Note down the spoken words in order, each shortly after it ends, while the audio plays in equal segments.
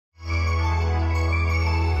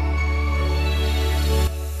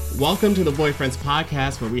Welcome to the Boyfriends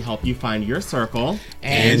Podcast, where we help you find your circle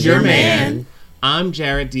and your man. I'm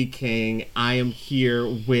Jared D. King. I am here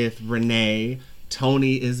with Renee.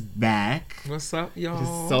 Tony is back. What's up, y'all?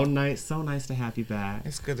 It's so nice to have you back.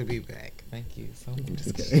 It's good to be back. Thank you so much. I'm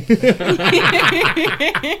just kidding.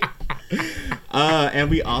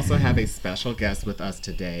 And we also have a special guest with us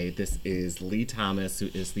today. This is Lee Thomas, who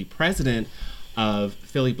is the president of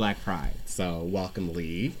Philly Black Pride. So welcome,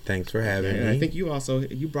 Lee. Thanks for having me. I think you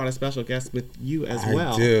brought a special guest with you as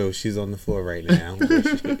well. I do. She's on the floor right now.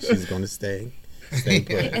 She's going to stay put.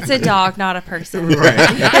 It's a dog, not a person. Right.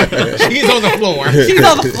 She's on the floor. She's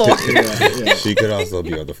on the floor. Yeah. She could also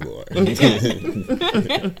be on the floor.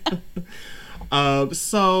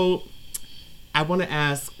 So I want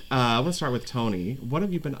to start with Tony. What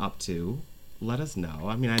have you been up to? Let us know.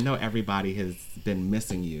 I mean, I know everybody has been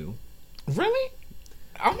missing you. Really?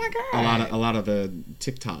 Oh my God. A lot of the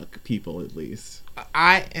TikTok people, at least.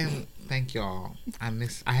 Thank y'all. I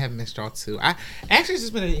have missed y'all too. Actually, it's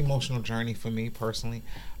just been an emotional journey for me personally.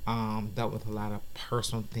 Dealt with a lot of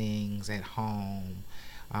personal things at home,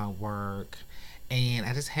 work, and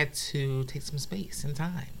I just had to take some space and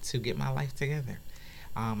time to get my life together.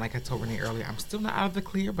 Like I told Renee earlier, I'm still not out of the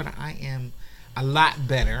clear, but I am a lot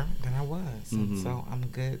better than I was. Mm-hmm. And so I'm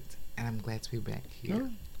good, and I'm glad to be back here.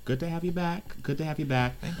 Sure. Good to have you back.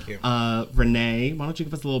 Thank you. Renee, why don't you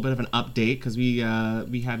give us a little bit of an update, because I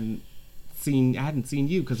hadn't seen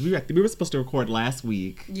you, because we were supposed to record last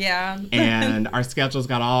week. Yeah. And our schedules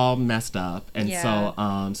got all messed up, and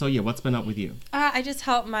Yeah. so what's been up with you? I just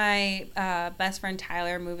helped my best friend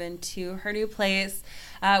Tyler move into her new place.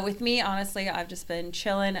 With me, honestly, I've just been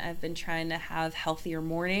chilling. I've been trying to have healthier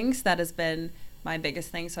mornings. That has been my biggest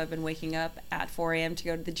thing. So I've been waking up at 4 a.m. to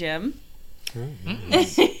go to the gym.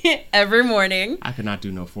 Every morning. I could not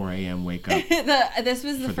do no 4 a.m. wake up. This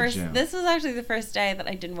was gym. This was actually the first day that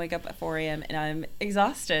I didn't wake up at 4 a.m. and I'm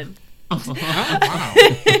exhausted. Oh, wow.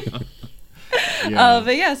 Yeah.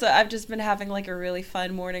 But yeah, so I've just been having like a really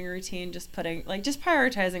fun morning routine, just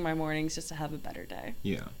prioritizing my mornings just to have a better day.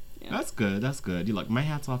 Yeah. That's good. You look, my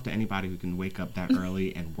hat's off to anybody who can wake up that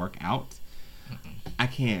early and work out. I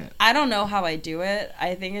can't. I don't know how I do it.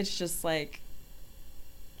 I think it's just like,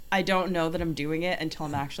 I don't know that I'm doing it until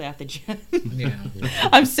I'm actually at the gym. Yeah.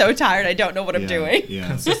 I'm so tired. I don't know what I'm doing. Yeah.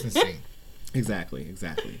 Consistency. Exactly.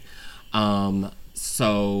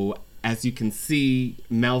 So as you can see,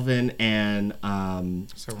 Melvin and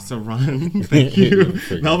Saran, thank you.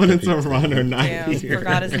 Melvin and Saran are not Damn, here.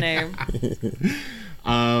 forgot his name.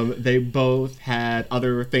 They both had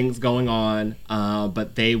other things going on,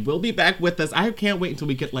 but they will be back with us. I can't wait until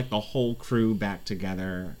we get like the whole crew back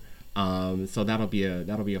together. So that'll be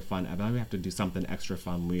a fun. I we have to do something extra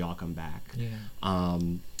fun when we all come back. Yeah.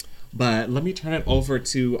 But let me turn it over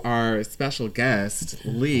to our special guest,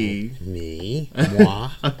 Lee. Me. Moi.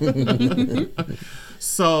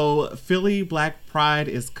 So Philly Black Pride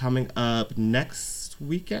is coming up next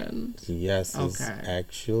weekend. Yes, it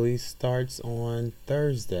actually starts on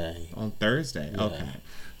Thursday. On Thursday, Yeah. okay.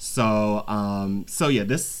 So,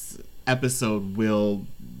 this episode will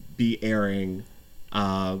be aired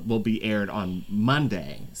on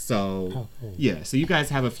Monday. So, so you guys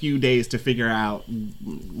have a few days to figure out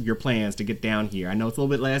your plans to get down here. I know it's a little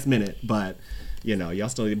bit last minute, but y'all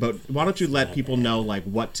still. But why don't you let people know like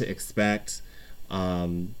what to expect,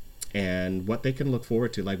 and what they can look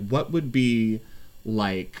forward to? Like, what would be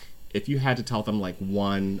like if you had to tell them like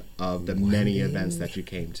one of the many events that you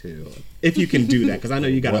came to, if you can do that, because I know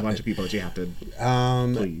you got a bunch of people that you have to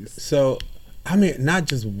please. So, I mean, not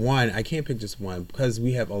just one. I can't pick just one because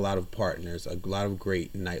we have a lot of partners, a lot of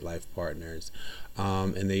great nightlife partners,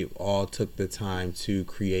 and they all took the time to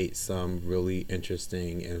create some really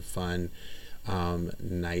interesting and fun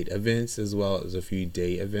night events as well as a few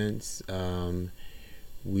day events.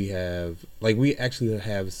 We actually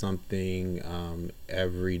have something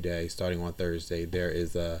every day starting on Thursday. There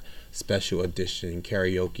is a special edition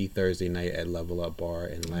karaoke Thursday night at Level Up Bar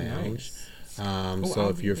and Lounge. Nice. So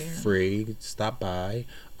if you're free, stop by.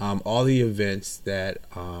 All the events that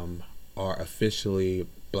are officially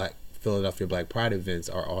Philadelphia Black Pride events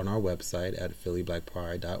are on our website at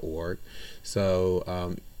phillyblackpride.org.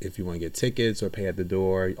 So if you want to get tickets or pay at the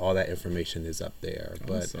door, all that information is up there.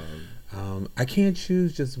 Awesome. But I can't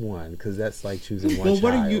choose just one because that's like choosing one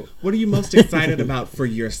child. What are you most excited about for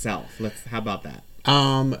yourself? How about that?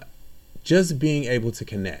 Just being able to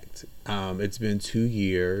connect. It's been 2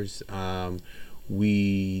 years.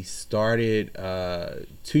 We started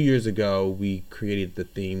 2 years ago. We created the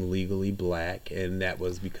theme Legally Black, and that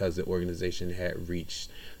was because the organization had reached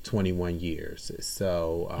 21 years.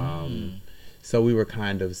 So So we were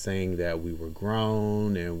kind of saying that we were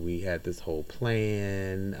grown and we had this whole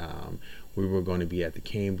plan. We were going to be at the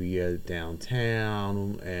Cambria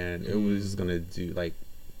downtown, and it was going to do like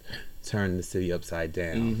turn the city upside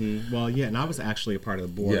down. Mm-hmm. Well, yeah, and I was actually a part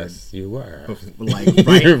of the board. Yes, you were. Like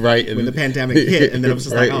right, right when the pandemic hit, and then I was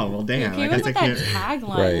just right. like, oh well, damn. You came I up guess with I that can't.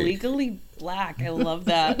 tagline, Right. legally black. I love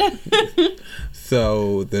that.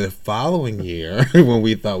 So the following year, when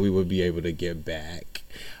we thought we would be able to get back,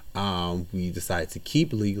 we decided to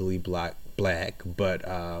keep legally black. But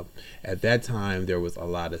at that time there was a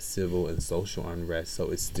lot of civil and social unrest, so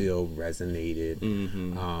it still resonated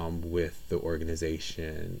with the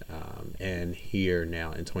organization. And here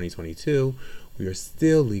now in 2022, we are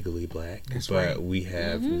still legally black. That's but right. we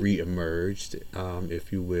have reemerged,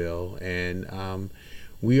 if you will, and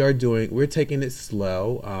we're taking it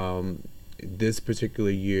slow. This particular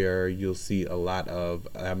year, you'll see a lot of,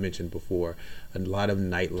 I mentioned before, a lot of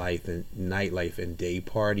nightlife and day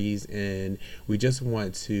parties, and we just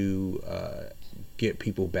want to get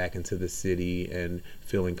people back into the city and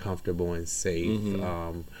feeling comfortable and safe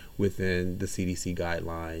within the CDC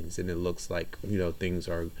guidelines. And it looks like things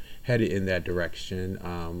are headed in that direction.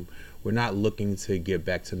 We're not looking to get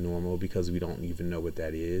back to normal because we don't even know what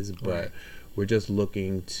that is, but Right. we're just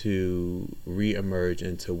looking to reemerge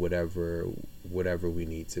into whatever we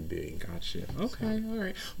need to be. Gotcha. Okay. All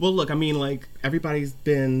right. Well, look, I mean, like, everybody's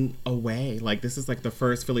been away. Like, this is like the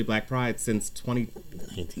first Philly Black Pride since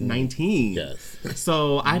 2019. Yes.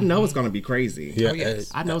 So I know it's going to be crazy. Yeah. Oh,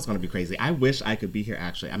 yes. I know it's going to be crazy. I wish I could be here,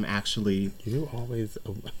 actually. I'm actually. You always.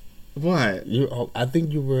 What? I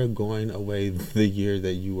think you were going away the year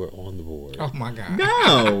that you were on the board. Oh my God.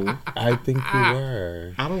 No. I think you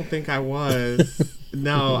were. I don't think I was.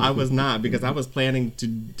 No, I was not, because I was planning to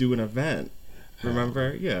do an event.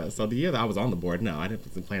 Remember? Yeah. So the year that I was on the board, no, I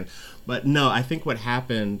didn't plan. But no, I think what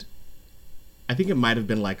happened, I think it might have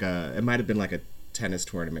been like a tennis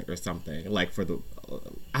tournament or something, like for the,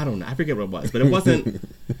 I don't know, I forget what it was, but it wasn't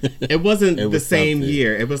It the was same something.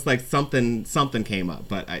 year. It was like something came up,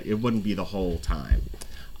 but it wouldn't be the whole time.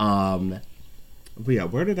 But yeah,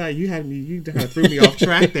 where did you kind of threw me off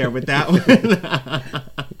track there with that one.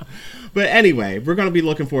 But anyway, we're going to be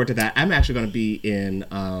looking forward to that. I'm actually going to be in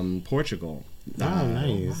Portugal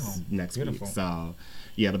Nice. next Beautiful. week. So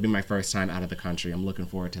yeah, it'll be my first time out of the country. I'm looking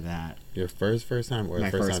forward to that. Your first time, or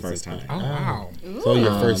My first first since time. Oh wow. So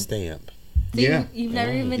your first stamp. So Yeah. you've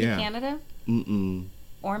never even been Yeah. to Canada Mm-mm.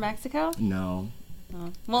 or Mexico? No.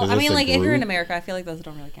 Oh. Well, Is I this mean, a like if you're in group? America, I feel like those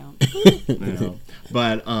don't really count. No.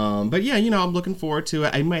 But yeah, I'm looking forward to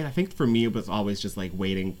it. I think for me it was always just like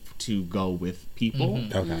waiting to go with people.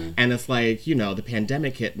 Okay. And it's like, the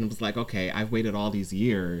pandemic hit and it was like, okay, I've waited all these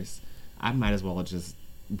years. I might as well have just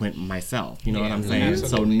went myself. You know what Yeah, I'm saying? So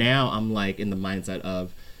absolutely. now I'm like in the mindset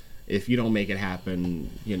of, if you don't make it happen,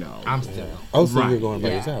 I'm still. Oh, so Right. you're going by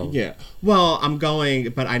Yeah. yourself? Yeah. Well, I'm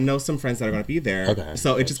going, but I know some friends that are going to be there. Okay.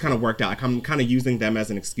 So it just kind of worked out. Like, I'm kind of using them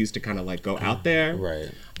as an excuse to kind of like go out there.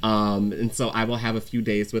 Right. And so I will have a few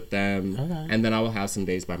days with them, Okay. and then I will have some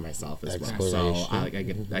days by myself as well. So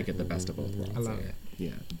Exploration. I get the best of both worlds. I love it.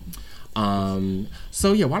 Yeah.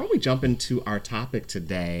 So yeah, why don't we jump into our topic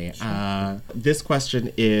today? This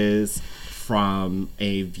question is from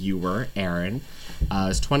a viewer, Aaron.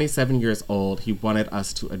 He's 27 years old. He wanted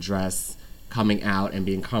us to address coming out and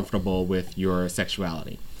being comfortable with your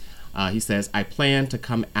sexuality. He says, I plan to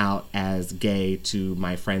come out as gay to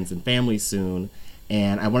my friends and family soon,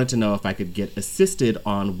 and I wanted to know if I could get assisted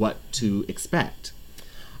on what to expect.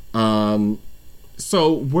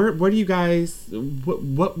 So where do you guys,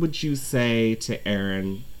 what would you say to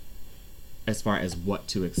Aaron as far as what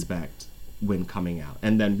to expect when coming out?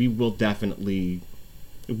 And then we will definitely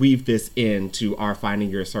weave this into our finding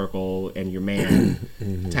your circle and your man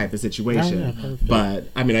type of situation. Oh, yeah, perfect. But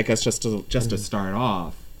I mean, I guess just to start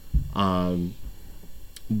off,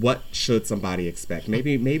 what should somebody expect?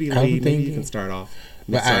 Maybe Lee, maybe you can start off.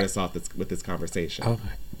 Start us off with this conversation. Okay.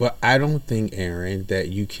 Well, I don't think, Aaron, that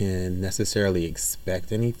you can necessarily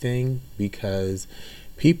expect anything, because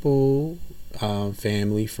people,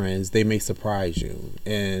 family, friends, they may surprise you.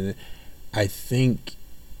 And I think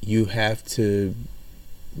you have to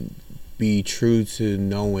be true to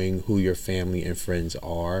knowing who your family and friends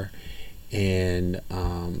are. And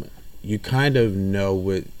you kind of know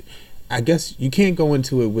what... I guess you can't go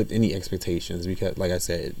into it with any expectations, because, like I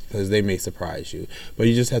said, because they may surprise you. But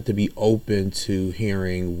you just have to be open to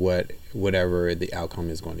hearing whatever the outcome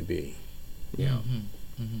is going to be. Yeah.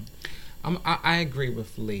 I agree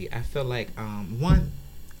with Lee. I feel like one,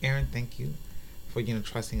 Aaron, thank you for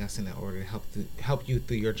trusting us in order to help you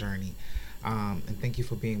through your journey. And thank you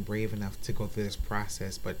for being brave enough to go through this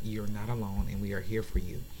process. But you're not alone, and we are here for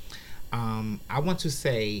you. I want to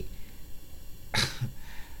say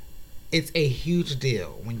it's a huge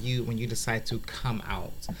deal when you decide to come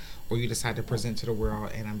out, or you decide to present to the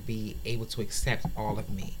world and be able to accept all of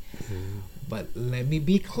me. But let me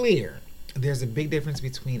be clear. There's a big difference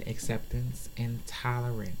between acceptance and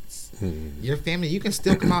tolerance. Your family, you can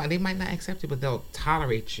still come out and they might not accept you, but they'll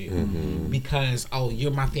tolerate you because, oh,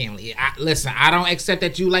 you're my family. Listen, I don't accept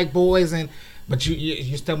that you like boys, but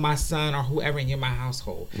you're still my son or whoever, and you're my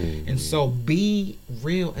household. And so be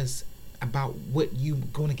real about what you're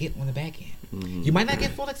going to get on the back end. You might not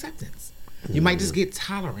get full acceptance. You might just get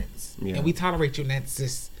tolerance. And we tolerate you, and that's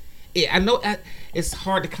just... I know it's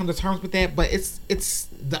hard to come to terms with that, but it's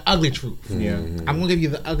the ugly truth. Yeah, I'm gonna give you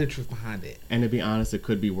the ugly truth behind it. And to be honest, it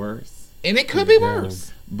could be worse. And it could be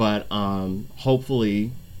worse. But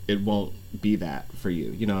hopefully it won't be that for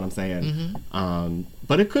you. You know what I'm saying?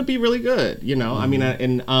 But it could be really good. You know, I mean,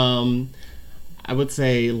 and I would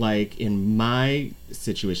say, like, in my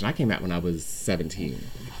situation, I came out when I was 17.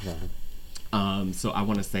 So I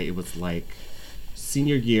want to say it was like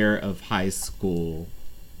senior year of high school.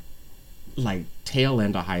 Like tail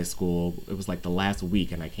end of high school, it was like the last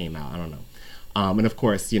week, and I came out. I don't know, and of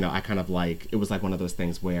course, you know, I kind of like it was like one of those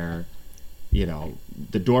things where, you know,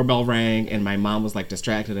 the doorbell rang and my mom was like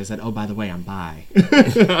distracted. I said, "Oh, by the way, I'm bi."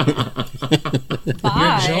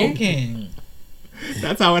 Bye. You're joking.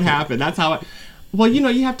 That's how it happened. That's how it. Well, you know,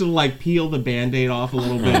 you have to like peel the Band-Aid off a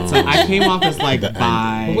little bit. So I came off as like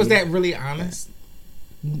bi. But was that really honest?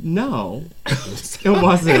 No, it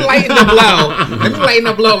wasn't. Lighten the blow. Let me lighten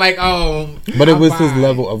the blow. Like, oh, but it was his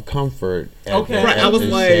level of comfort. Okay, right. I was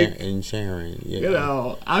like, in sharing. Yeah. You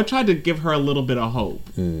know, I tried to give her a little bit of hope.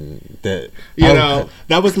 That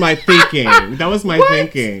was my thinking. That was my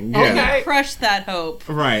thinking. Yeah. Okay. Crush that hope.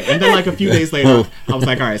 Right, and then like a few days later, I was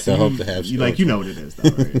like, all right, so hope to have you like you know what it is, though,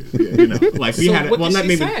 right? Yeah, you know, like we so had. What well, did not she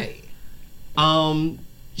maybe. Say?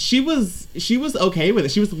 She was okay with it.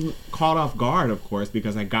 She was caught off guard, of course,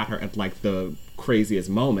 because I got her at like the craziest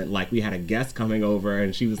moment. Like we had a guest coming over,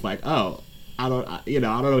 and she was like, "Oh, I don't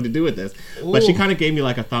know what to do with this." Ooh. But she kind of gave me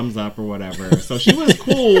like a thumbs up or whatever. So she was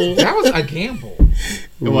cool. That was a gamble.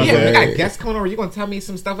 It was. Yeah, we got guests coming over. You gonna tell me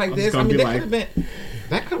some stuff like this? I mean, that could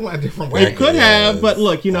have went a different way. It could have, but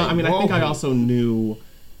look, you know, I mean, I think I also knew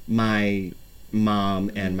my mom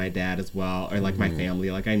and my dad as well, or like my family.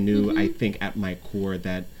 Like I knew, I think at my core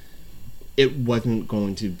that it wasn't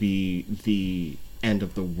going to be the end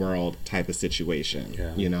of the world type of situation.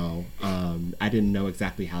 Yeah. You know, I didn't know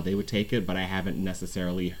exactly how they would take it, but I haven't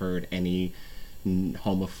necessarily heard any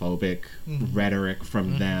homophobic rhetoric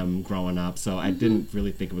from them growing up, so I didn't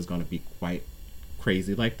really think it was going to be quite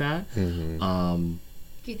crazy like that. Do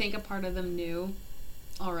you think a part of them knew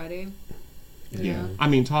already? Yeah. I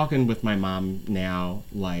mean, talking with my mom now,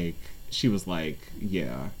 like she was like,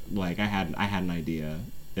 yeah, like I had an idea.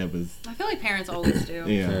 It was. I feel like parents always do.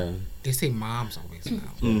 Yeah. They say moms always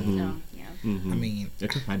know. I mean, it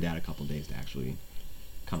took my dad a couple days to actually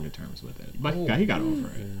come to terms with it, but he got over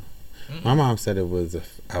it. My mom said it was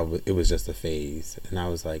just a phase, and I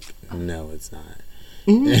was like, no, it's not.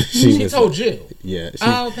 She told you. Yeah.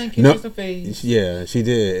 Thank you. Just a phase. Yeah, she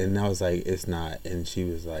did, and I was like, it's not. And she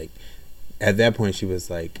was like, at that point, she was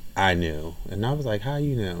like, I knew, and I was like, how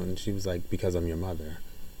you know? And she was like, because I'm your mother.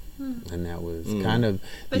 And that was kind of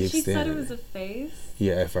but the she extent said it was a phase?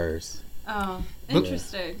 Yeah, at first. Oh,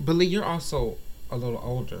 interesting. But Lee, you're also a little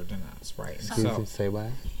older than us, right? Excuse me, say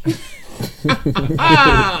what?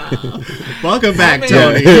 Welcome back,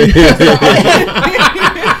 Tony.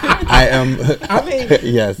 I am. I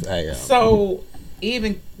mean, yes, I am. So,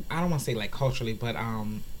 even, I don't want to say like culturally, but how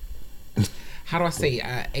do I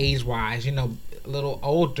say age-wise, you know, a little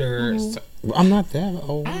older. So, I'm not that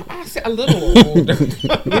old. I said a little older.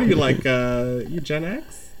 What are you like? You Gen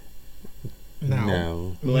X?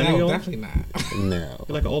 No. Millennial? No, definitely not. No.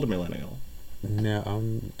 You're like an older millennial.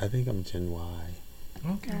 No, I think I'm Gen Y.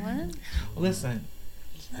 Okay. Listen.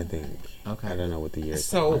 I think. Okay. I don't know what the year is.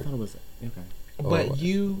 So, I thought it was okay. But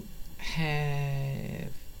you have,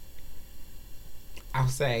 I'll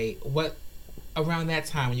say, what around that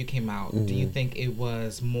time when you came out, do you think it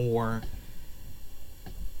was more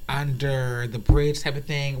under the bridge type of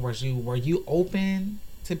thing? Were you open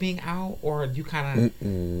to being out, or you kind of?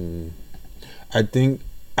 I think.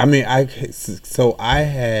 I mean, I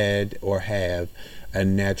had or have a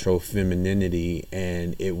natural femininity,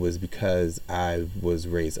 and it was because I was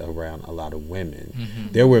raised around a lot of women.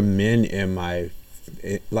 There were men in my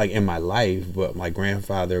like in my life, but my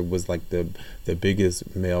grandfather was like the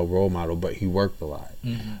biggest male role model, but he worked a lot.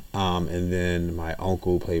 And then my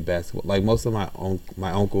uncle played basketball. Like most of my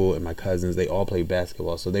uncle and my cousins, they all played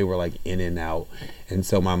basketball, so they were like in and out. And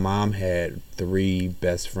so my mom had 3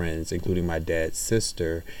 best friends, including my dad's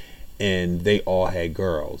sister, and they all had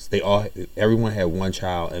girls. Everyone had one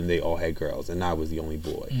child, and they all had girls, and I was the only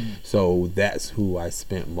boy. So that's who I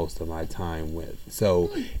spent most of my time with. So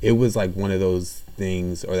it was like one of those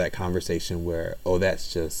things, or that conversation where, oh,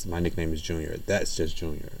 that's just, my nickname is Junior. That's just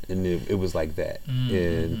Junior, and it was like that,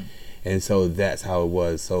 and so that's how it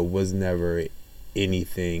was. So it was never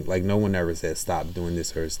anything like, no one ever said stop doing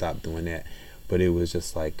this or stop doing that, but it was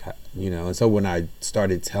just like, And so when I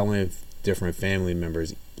started telling different family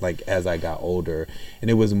members, like as I got older, and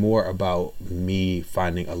it was more about me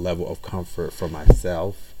finding a level of comfort for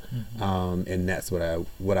myself, and that's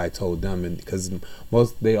what I told them, and because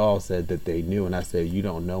they all said that they knew, and I said, you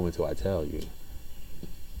don't know until I tell you.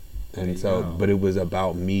 And so, but it was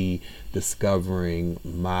about me discovering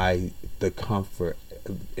the comfort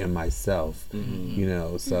in myself,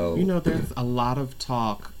 So there's a lot of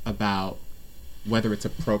talk about whether it's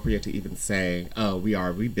appropriate to even say, oh,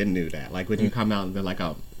 we've been knew that. Like when you come out and they're like,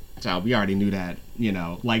 oh, child, we already knew that,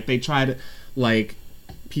 like they try to, like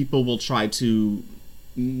people will try to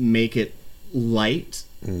make it light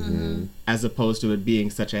as opposed to it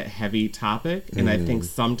being such a heavy topic. And I think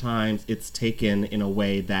sometimes it's taken in a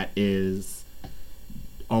way that is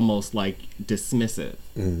almost like dismissive.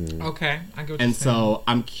 Okay, I get what you're And saying. so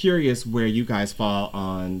I'm curious where you guys fall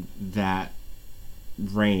on that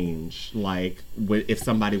range. Like if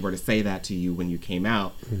somebody were to say that to you when you came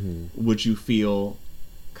out, would you feel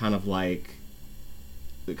kind of like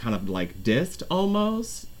dissed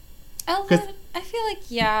almost? I feel like,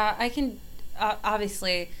 yeah, I can,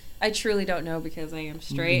 obviously, I truly don't know because I am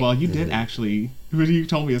straight. Well, you did actually, you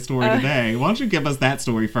told me a story today. Why don't you give us that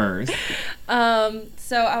story first?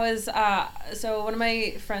 So I was, so one of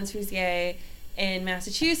my friends who's gay in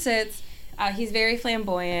Massachusetts, he's very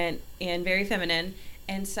flamboyant and very feminine.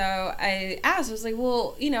 And so I asked, I was like,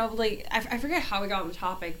 well, I forget how we got on the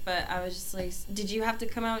topic, but I was just like, did you have to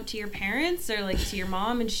come out to your parents or like to your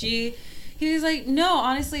mom? And he was like, no,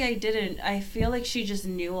 honestly, I didn't. I feel like she just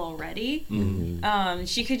knew already.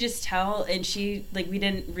 She could just tell, and we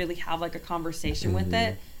didn't really have like a conversation with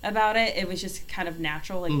it about it. It was just kind of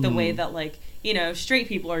natural, like the way that like, straight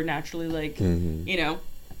people are naturally like,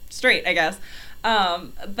 straight, I guess.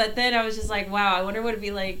 But then I was just like, wow, I wonder what it'd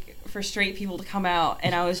be like for straight people to come out.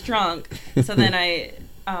 And I was drunk. So then I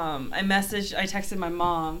texted my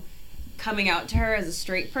mom coming out to her as a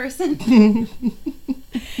straight person.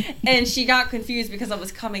 And she got confused because I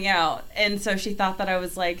was coming out. And so she thought that I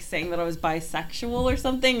was like saying that I was bisexual or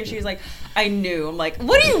something. And she was like, I knew. I'm like,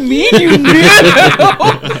 what do you mean you knew?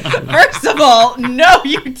 First of all, no,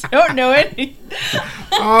 you don't know anything.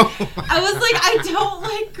 I was like, I don't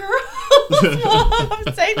like girls, Mom.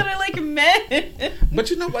 I'm saying that I like men.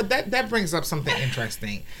 But you know what? That brings up something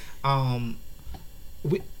interesting.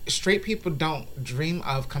 Straight people don't dream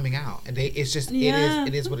of coming out, and it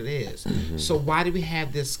is what it is. So why do we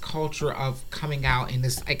have this culture of coming out and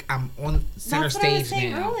this like I'm on center That's what I was stage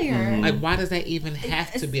saying now? Earlier. Like why does that even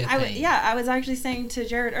have to be a thing? I was actually saying to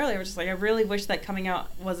Jared earlier, which is like I really wish that coming out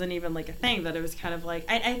wasn't even like a thing. That it was kind of like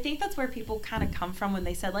I think that's where people kind of come from when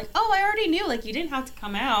they said like, oh, I already knew, like you didn't have to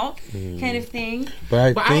come out, kind of thing.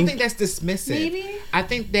 But I don't think that's dismissive. Maybe I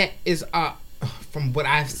think that is from what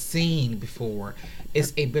I've seen before.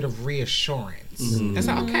 It's a bit of reassurance. It's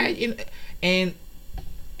like, okay, and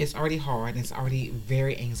it's already hard. And it's already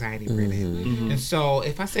very anxiety ridden. And so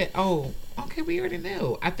if I said, oh, okay, we already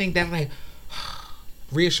knew. I think that's like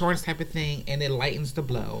reassurance type of thing, and it lightens the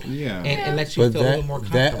blow. Yeah. And it lets you feel a little more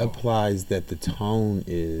comfortable. That applies that the tone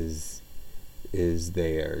is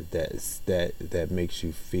there. That makes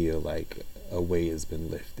you feel like a weight has been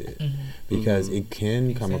lifted. Because it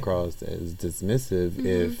can come across as dismissive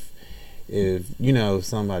if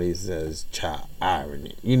somebody says child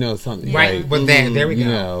irony, something right? like, But there we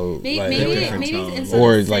go. Maybe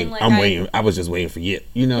or it's like I'm waiting. I was just waiting for you.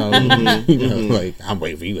 Like I'm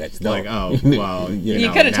waiting for you. Like, oh, well, you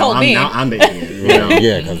could have told me. Now I'm the idiot.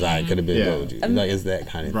 Yeah, because I could have been told you. Like it's that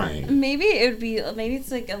kind of thing. Maybe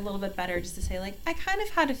it's like a little bit better just to say like I kind of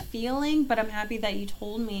had a feeling, but I'm happy that you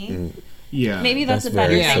told me. Yeah, maybe that's a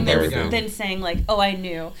better very thing than saying like, oh, I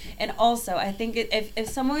knew. And also, I think if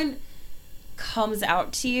someone comes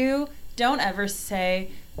out to you, don't ever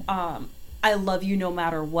say I love you no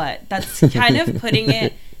matter what. That's kind of putting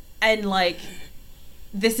it and like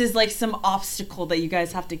this is like some obstacle that you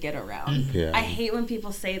guys have to get around. Yeah. I hate when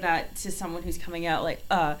people say that to someone who's coming out like,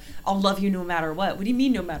 I'll love you no matter what. What do you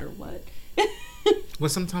mean no matter what? Well,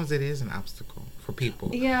 sometimes it is an obstacle for people.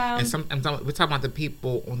 Yeah. And we're talking about the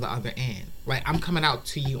people on the other end. Like, I'm coming out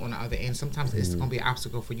to you on the other end. Sometimes it's going to be an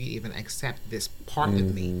obstacle for you to even accept this part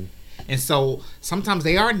of me. And so sometimes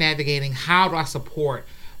they are navigating, how do I support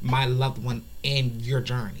my loved one in your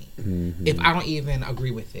journey if I don't even agree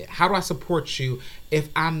with it? How do I support you if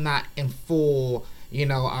I'm not in full,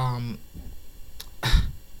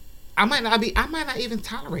 I might not even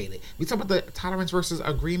tolerate it. We talk about the tolerance versus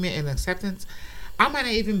agreement and acceptance. I might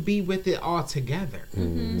not even be with it all together.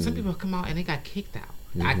 Some people come out and they got kicked out.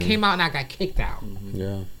 I came out and I got kicked out.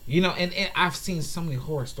 Yeah. And I've seen so many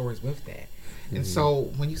horror stories with that. And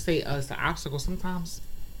so when you say it's an obstacle, sometimes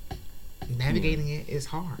navigating it is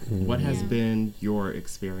hard. What has been your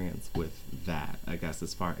experience with that, I guess,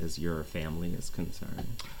 as far as your family is concerned?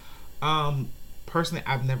 Personally,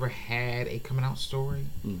 I've never had a coming out story.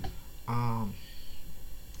 And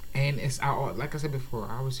it's like I said before,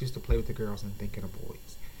 I always used to play with the girls and think of the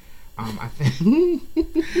boys. I think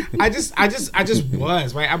I just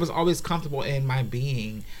was right. I was always comfortable in my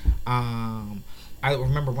being. I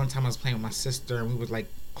remember one time I was playing with my sister and we were like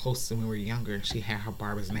close when we were younger, and she had her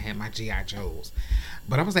Barbies and I had my G.I. Joes.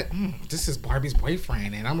 But I was like, this is Barbie's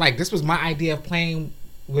boyfriend, and I'm like, this was my idea of playing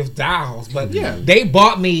with dolls. But they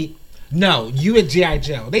bought me. No, you a G.I.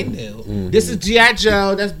 Joe. They knew. This is G.I.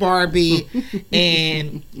 Joe, that's Barbie.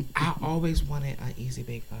 And I always wanted an Easy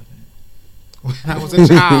Bake Oven when I was a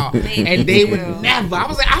child. And they would never. I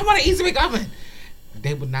was like, I want an Easy Bake Oven.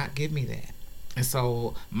 They would not give me that. And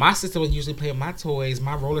so my sister would usually play with my toys,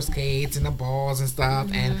 my roller skates and the balls and stuff.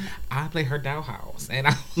 And I play her dollhouse. And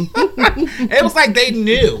it was like they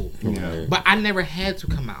knew. Yeah. But I never had to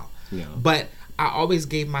come out. Yeah. But I always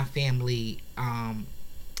gave my family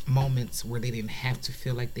moments where they didn't have to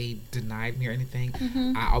feel like they denied me or anything.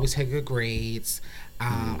 I always had good grades.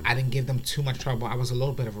 I didn't give them too much trouble. I was a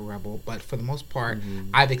little bit of a rebel, but for the most part,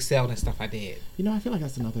 I've excelled in stuff I did. I feel like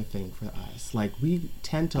that's another thing for us. Like, we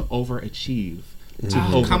tend to overachieve.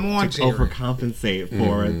 Come on, Jerry. Overcompensate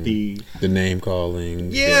for the name calling.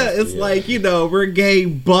 it's like, we're gay,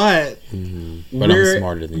 but but I'm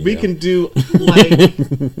smarter than you. We can do, like,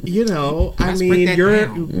 I mean,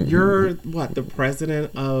 you're what, the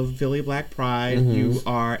president of Philly Black Pride. You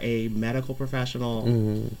are a medical professional.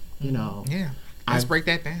 Let's break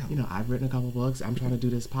that down. I've written a couple books. I'm trying to do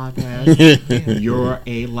this podcast. You're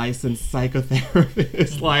a licensed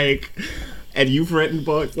psychotherapist, like, and you've written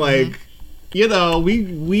books, like,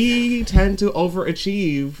 we tend to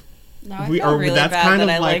overachieve. No, I feel really bad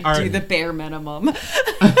that I do the bare minimum.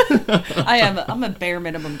 I'm a bare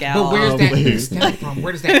minimum gal. But where's that stem from?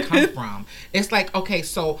 Where does that come from? It's like, okay,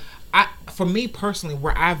 so for me personally,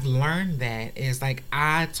 where I've learned that is like,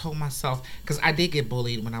 I told myself, because I did get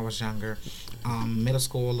bullied when I was younger, middle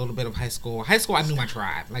school, a little bit of high school. High school, I knew my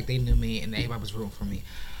tribe, like they knew me and everybody was rooting for me.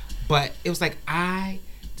 But it was like, I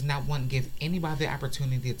did not want to give anybody the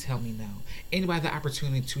opportunity to tell me no, anybody the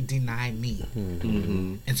opportunity to deny me.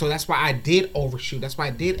 And so that's why I did overshoot. That's why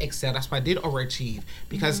I did excel. That's why I did overachieve,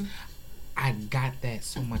 because I got that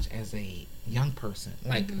so much as a young person,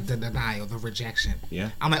 like the denial, the rejection.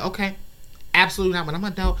 I'm like, okay, absolutely not. When I'm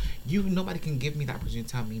an adult, nobody can give me the opportunity to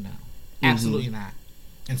tell me no. Absolutely not.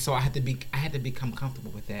 And so I had to become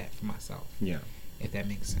comfortable with that for myself. If that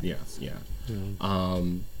makes sense.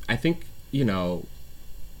 I think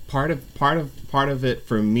part of it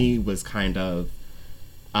for me was kind of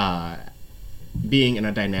being in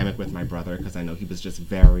a dynamic with my brother, because I know he was just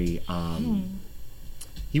very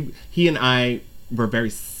he and I were very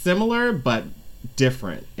similar but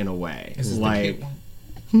different in a way. Is this like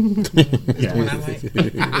the kid one? Yeah, the one I like? it's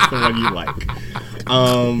the one you like.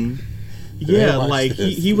 Like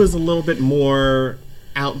he was a little bit more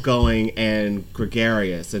outgoing and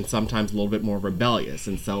gregarious, and sometimes a little bit more rebellious,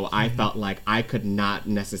 and so I felt like I could not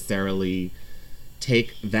necessarily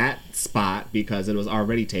take that spot because it was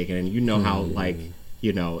already taken. And how, like,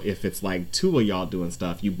 if it's like two of y'all doing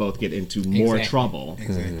stuff, you both get into more trouble,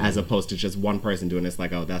 as opposed to just one person doing it. It's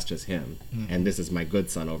like, oh, that's just him, and this is my good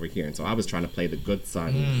son over here. And so I was trying to play the good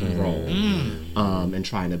son role, and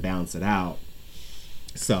trying to balance it out.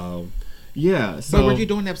 So but were you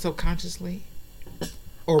doing that subconsciously,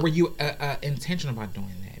 or were you intentional about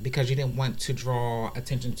doing that because you didn't want to draw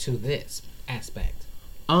attention to this aspect?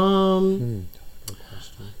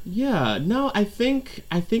 Yeah, no, I think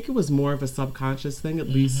it was more of a subconscious thing, at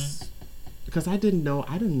least, because I didn't know.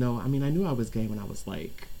 I mean, I knew I was gay when I was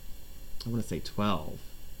like, I want to say 12,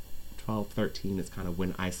 13 is kind of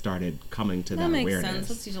when I started coming to that awareness. That makes sense.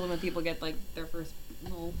 That's usually when people get like their first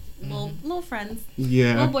little friends.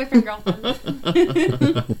 Yeah. Little boyfriend,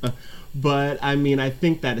 girlfriend. But I mean, I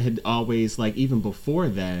think that had always, like, even before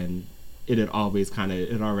then, it had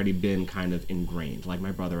already been kind of ingrained. Like,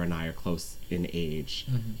 my brother and I are close in age.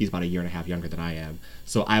 Mm-hmm. He's about a year and a half younger than I am.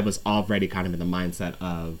 So I was already kind of in the mindset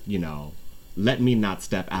of, let me not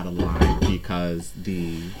step out of line, because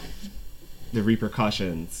the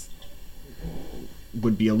repercussions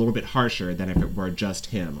would be a little bit harsher than if it were just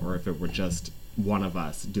him, or if it were just one of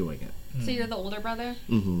us doing it. So you're the older brother?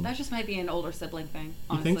 Mm-hmm. That just might be an older sibling thing,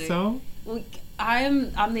 honestly. You think so? Like,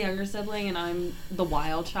 I'm the younger sibling, and I'm the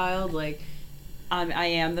wild child. Like, I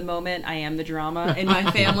am the moment. I am the drama in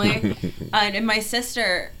my family. And my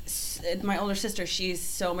sister, my older sister, she's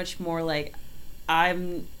so much more like,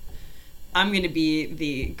 I'm going to be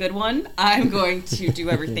the good one. I'm going to do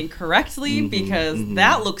everything correctly because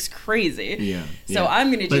that looks crazy. Yeah. So I'm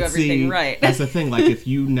going to do everything right. That's the thing. Like, if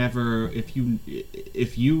you never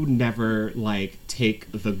like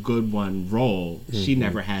take the good one role, she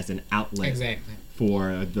never has an outlet. Exactly.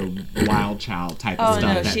 For the wild child type of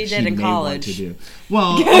stuff that she she did in may college. want to do.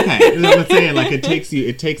 Well, okay, I'm saying, like, it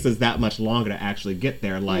takes us that much longer to actually get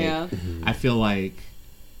there. Like, I feel like,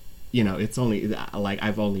 it's only like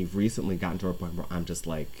I've only recently gotten to a point where I'm just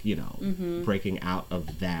like, breaking out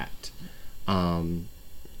of that.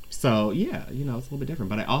 So yeah, it's a little bit different.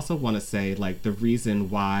 But I also want to say, like, the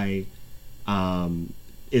reason why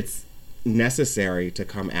it's necessary to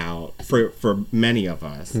come out for many of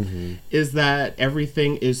us is that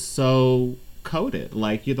everything is so coded.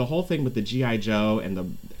 Like, the whole thing with the G.I. Joe and the,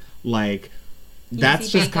 like,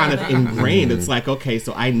 that's just kind of ingrained. It's like, okay,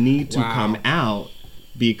 so I need to come out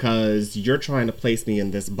because you're trying to place me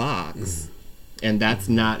in this box, and that's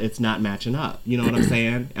it's not matching up. You know what I'm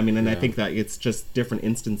saying? I mean, and I think that it's just different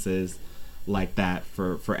instances like that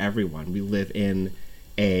for everyone. We live in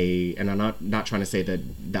and I'm not trying to say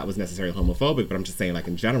that was necessarily homophobic, but I'm just saying, like,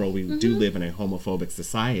 in general, we do live in a homophobic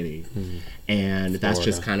society, and that's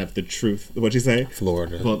just kind of the truth. What'd you say?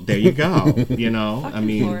 Florida. Well, there you go. I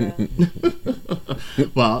mean,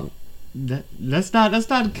 well, let's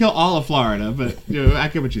not kill all of Florida, but I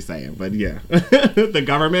get what you're saying. But yeah, the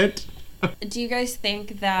government. Do you guys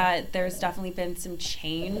think that there's definitely been some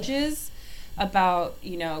changes about,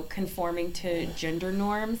 conforming to gender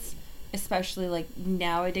norms? Especially, like,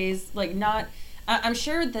 nowadays, like, I'm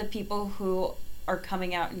sure the people who are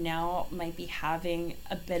coming out now might be having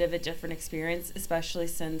a bit of a different experience, especially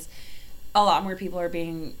since a lot more people are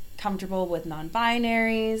being comfortable with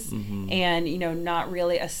non-binaries and, not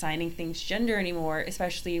really assigning things gender anymore,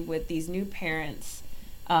 especially with these new parents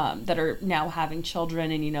that are now having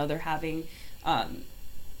children, and, they're having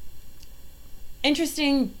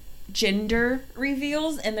interesting gender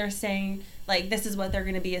reveals, and they're saying, like, this is what they're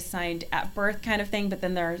going to be assigned at birth kind of thing. But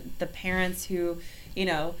then there are the parents who,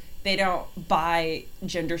 they don't buy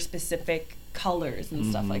gender specific colors and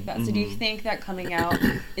stuff like that. So do you think that coming out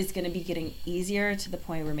is going to be getting easier to the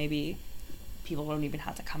point where maybe people don't even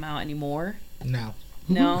have to come out anymore? No.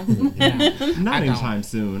 No? Not anytime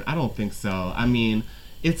soon. I don't think so. I mean,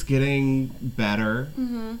 it's getting better,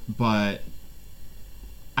 but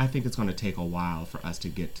I think it's going to take a while for us to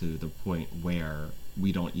get to the point where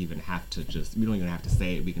we don't even have to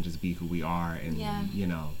say it. We can just be who we are, and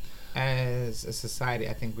As a society,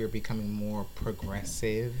 I think we're becoming more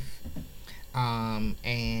progressive,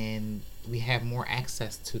 and we have more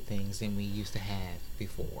access to things than we used to have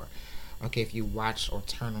before. Okay, if you watch or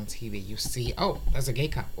turn on TV, you see, oh, there's a gay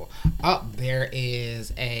couple. Oh, there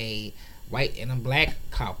is a white and a black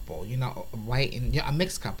couple, white and a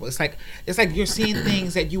mixed couple. It's like you're seeing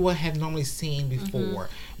things that you would have normally seen before.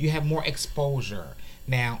 You have more exposure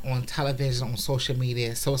now on television, on social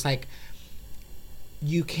media. So it's like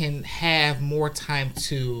you can have more time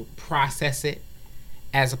to process it,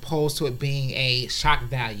 as opposed to it being a shock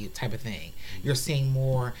value type of thing. You're seeing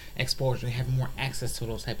more exposure, you have more access to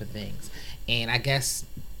those type of things. And I guess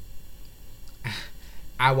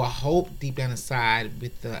I will hope deep down inside,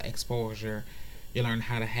 with the exposure, you learn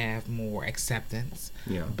how to have more acceptance.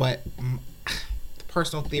 Yeah. But the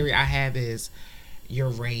personal theory I have is you're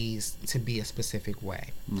raised to be a specific way.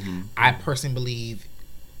 I personally believe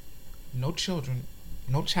no child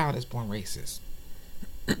is born racist.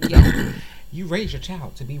 Yeah. You raise your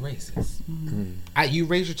child to be racist. You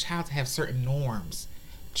raise your child to have certain norms.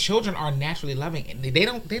 Children are naturally loving, and they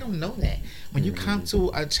don't know that. When you come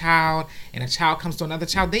to a child and a child comes to another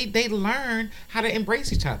child, they learn how to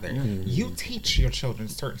embrace each other. You teach your children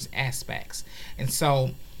certain aspects. And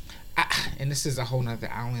so, and this is a whole nother,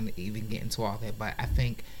 I don't want to even get into all that, but I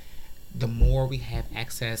think the more we have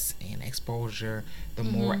access and exposure, the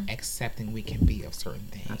more accepting we can be of certain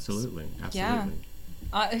things. Absolutely. Yeah.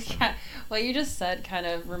 Yeah, what you just said kind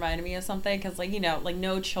of reminded me of something because, like, like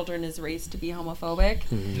no children is raised to be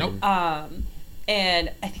homophobic. Nope.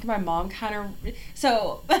 And I think my mom kind of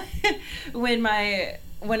so when I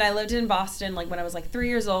lived in Boston, like when I was like 3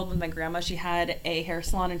 years old with my grandma, she had a hair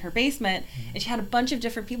salon in her basement, and she had a bunch of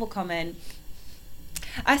different people come in.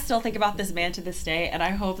 I still think about this man to this day, and I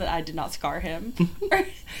hope that I did not scar him.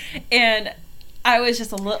 And I was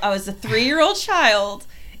just I was a 3-year-old child,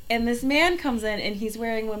 and this man comes in, and he's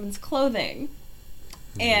wearing women's clothing.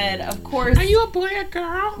 And of course, are you a boy or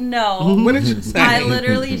girl? No. What did you say? I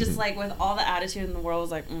literally just like with all the attitude in the world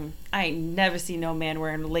was like, I ain't never seen no man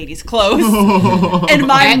wearing ladies' clothes. And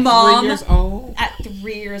my mom, 3 years old? at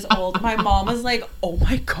 3 years old, my mom was like, oh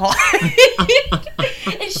my god,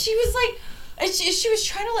 and she was like. And she was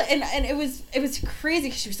trying to, and it was crazy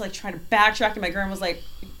because she was like trying to backtrack, and my grandma was like,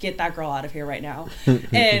 "Get that girl out of here right now."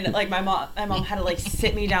 And like my mom had to like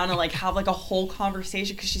sit me down and like have like a whole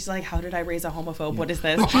conversation because she's like, "How did I raise a homophobe? What is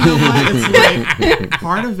this?" You know what? It's like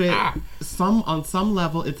part of it. On some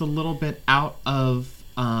level, it's a little bit out of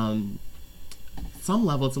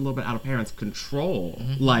parents' control.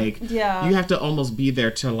 Mm-hmm. Like, you have to almost be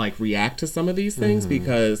there to like react to some of these things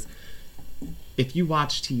because. If you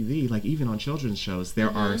watch TV, like even on children's shows, there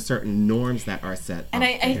are certain norms that are set. And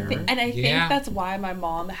I think Yeah. that's why my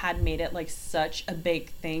mom had made it like such a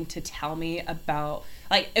big thing to tell me about.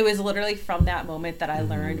 Like it was literally from that moment that I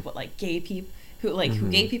learned what like gay people who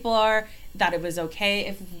gay people are. That it was okay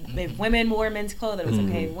if women wore men's clothes. That it was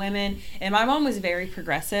okay with women. And my mom was very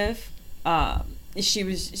progressive. She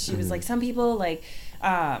was like some people like.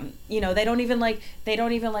 They don't even want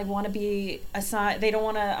to be assigned. They don't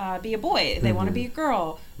want to be a boy. They want to be a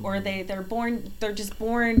girl, or they're just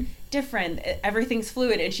born different. Everything's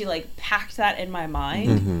fluid, and she like packed that in my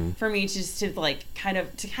mind for me to kind of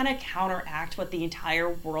counteract what the entire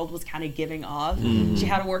world was kind of giving off. She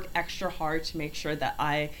had to work extra hard to make sure that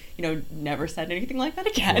I, never said anything like that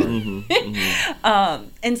again.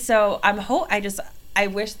 And so I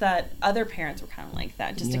wish that other parents were kind of like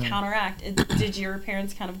that, just to counteract. Did your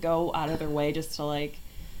parents kind of go out of their way just to like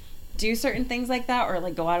do certain things like that, or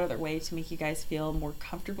like go out of their way to make you guys feel more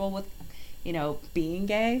comfortable with, being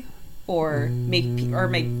gay, or make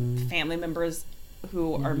family members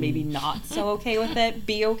who are maybe not so okay with it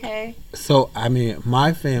be okay? So I mean,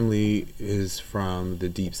 my family is from the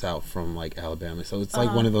deep south, from like Alabama, so it's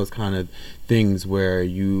like one of those kind of things where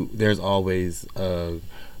there's always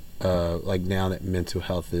like now that mental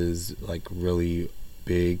health is like really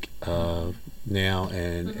big now,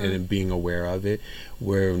 and being aware of it,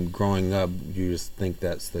 where growing up you just think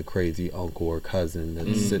that's the crazy uncle or cousin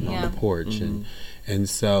that's sitting on the porch, and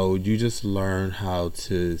so you just learn how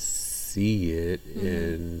to see it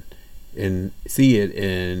and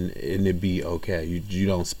it be okay. You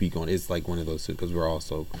don't speak on it. It's like one of those, because we're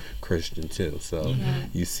also Christian too, so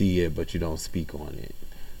you see it but you don't speak on it.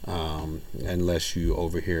 Unless you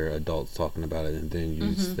overhear adults talking about it, and then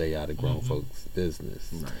you stay out of grown folks'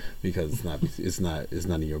 business, because it's none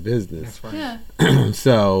of your business. That's right. Yeah.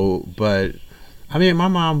 So, but I mean, my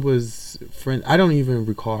mom was I don't even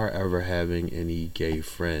recall her ever having any gay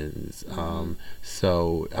friends.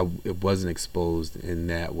 So it wasn't exposed in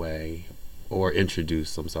that way, or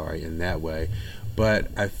introduced. I'm sorry, in that way. But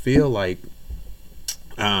I feel like,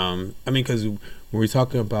 I mean, because when we're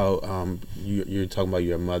talking about you're talking about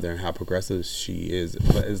your mother and how progressive she is,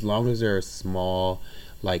 but as long as there are small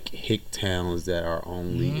like hick towns that are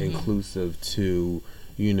only inclusive to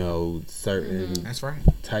certain That's right.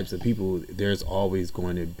 types of people, there's always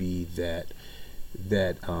going to be that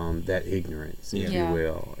ignorance, if you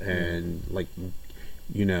will, and like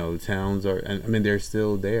towns are, and I mean they're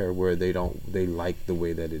still there where they like the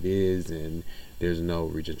way that it is, and there's no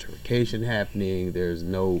regentrification happening. There's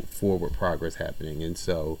no forward progress happening. And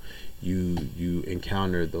so you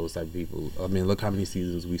encounter those type of people. I mean, look how many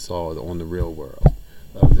seasons we saw on The Real World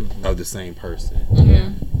of the same person.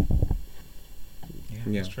 Yeah,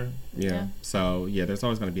 that's true. Yeah. So, there's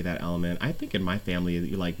always going to be that element. I think in my family,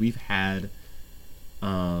 like we've had,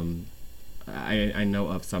 I know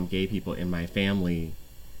of some gay people in my family,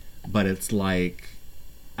 but it's like,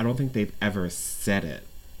 I don't think they've ever said it.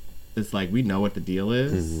 It's like, we know what the deal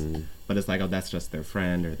is, but it's like, oh, that's just their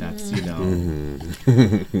friend, or that's, I'm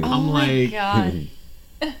like, God.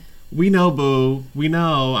 We know, boo. We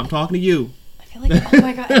know. I'm talking to you. I feel like, oh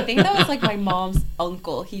my God, I think that was like my mom's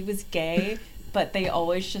uncle. He was gay, but they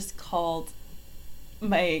always just called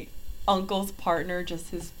my uncle's partner just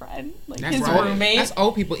his friend, like That's his right. roommate. That's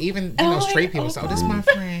old people, even straight people. So, this is my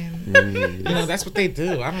friend. That's what they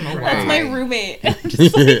do. I don't know why. That's my roommate. I'm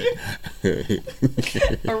just like,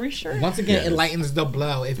 are we sure? Once again, it lightens the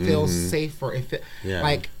blow. It feels safer. It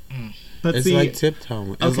like. But it's see, like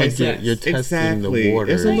tiptoeing. It's like you're testing exactly. the water.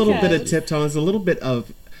 There's a little bit of tiptoeing. There's a little bit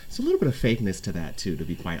of fakeness to that too, to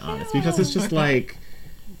be quite honest, because it's just like,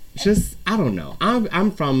 I don't know.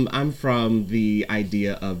 I'm from the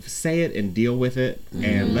idea of say it and deal with it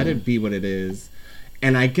and let it be what it is.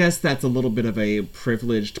 And I guess that's a little bit of a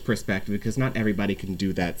privileged perspective because not everybody can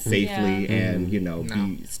do that safely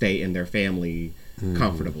and stay in their family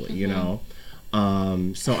comfortably. You know,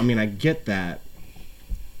 so I mean I get that.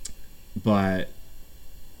 But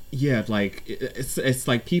yeah, like it's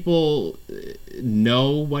like people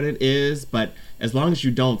know what it is, but as long as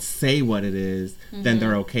you don't say what it is, then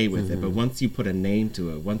they're okay with it. But once you put a name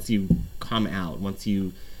to it, once you come out, once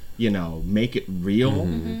you make it real,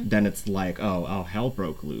 then it's like, oh, hell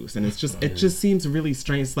broke loose. And it's just it just seems really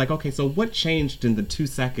strange. It's like, okay, so what changed in the 2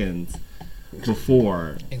 seconds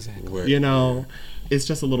before? Exactly. It's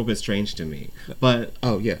just a little bit strange to me. But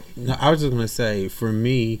No, I was just gonna say, for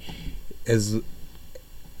me,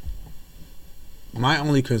 my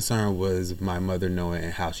only concern was my mother knowing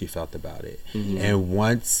and how she felt about it. And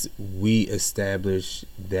once we established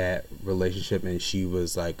that relationship and she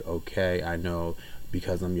was like, okay, I know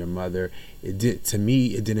because I'm your mother, to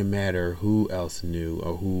me it didn't matter who else knew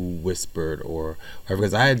or who whispered or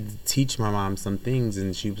because I had to teach my mom some things,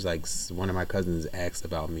 and she was like, one of my cousins asked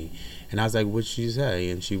about me, and I was like, what'd she say?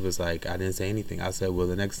 And she was like, I didn't say anything. I said, well,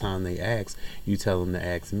 the next time they ask, you tell them to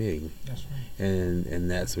ask me. That's right. And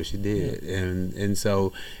that's what she did. And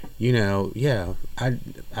so I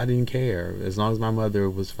didn't care as long as my mother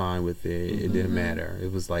was fine with it. It didn't matter.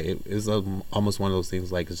 It was like it was almost one of those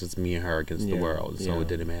things like it's just me and her against the world, so it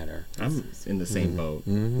didn't matter. I'm in the same boat.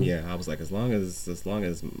 Yeah, I was like, as long as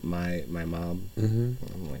my mom, I'm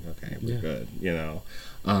like, okay, we're good.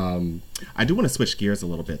 I do want to switch gears a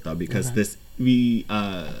little bit though, because we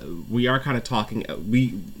are kind of talking.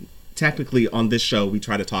 We technically on this show we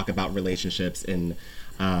try to talk about relationships and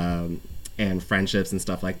friendships and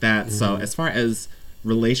stuff like that. So as far as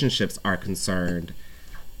relationships are concerned,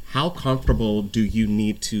 how comfortable do you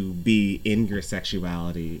need to be in your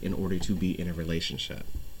sexuality in order to be in a relationship?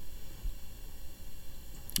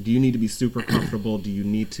 Do you need to be super comfortable? Do you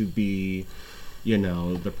need to be,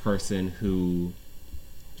 the person who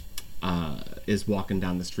is walking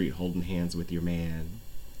down the street holding hands with your man,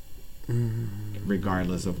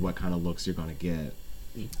 regardless of what kind of looks you're going to get?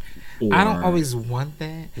 I don't always want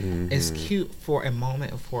that. It's cute for a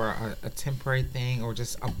moment, for a temporary thing, or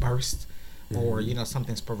just a burst, or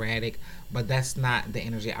something sporadic. But that's not the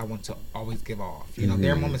energy I want to always give off.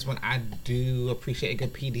 There are moments when I do appreciate a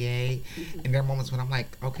good PDA, and there are moments when I'm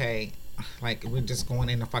like, okay, like we're just going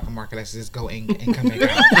in the fucking market. Let's just go and come back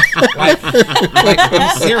out. like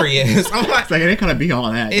I'm serious. I'm like, it's like it ain't gonna be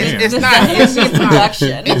all that. It's not. It's just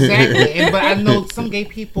production. Exactly. But I know some gay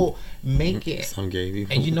people make it. Some gay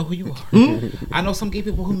people. And you know who you are. I know some gay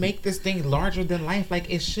people who make this thing larger than life. Like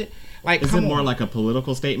it should. Like, is it more like a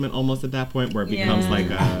political statement almost at that point, where it becomes like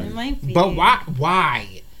a? It might be. But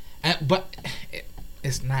why? But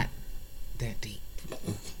it's not that deep.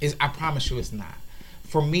 I promise you, it's not.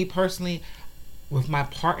 For me personally, with my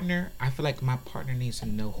partner, I feel like my partner needs to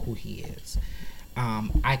know who he is.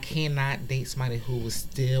 I cannot date somebody who was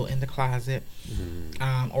still in the closet,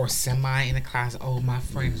 or semi in the closet. Oh, my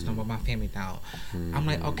friends know, but my family don't. I'm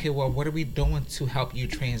like, okay, well, what are we doing to help you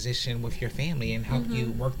transition with your family and help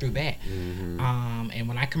you work through that? And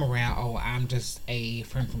when I come around, I'm just a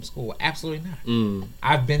friend from school. Absolutely not.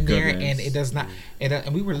 I've been there, and it does not.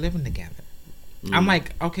 And we were living together. I'm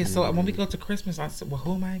like, okay, so when we go to Christmas, I said, well,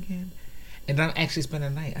 who am I again? And then I actually spend the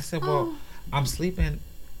night. I said, well, I'm sleeping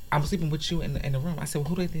with you in the room. I said, well,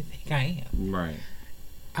 who do they think I am? Right.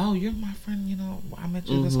 Oh, you're my friend, I met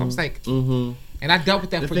you this. I was like, and I dealt with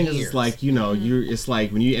that for years. The thing is, like, it's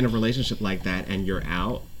like when you're in a relationship like that and you're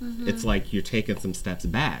out, it's like you're taking some steps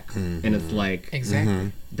back. And it's like,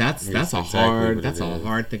 exactly. That's a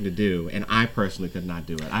hard thing to do. And I personally could not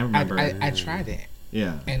do it. I remember. I tried it.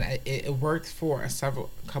 Yeah. And it worked for a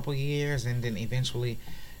couple years, and then eventually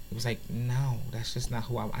it was like, no, that's just not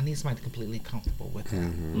who I need somebody completely comfortable with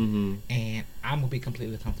them. And I'm going to be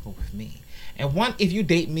completely comfortable with me. And if you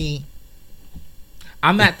date me,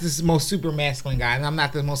 I'm not this most super masculine guy, and I'm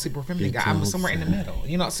not the most super feminine guy. I'm somewhere in the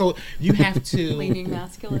middle, so you have to... Leaning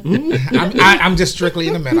masculine. I'm just strictly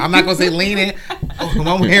in the middle. I'm not going to say leaning.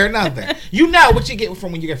 One way or another. You know what you get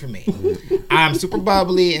from when you get from me. I'm super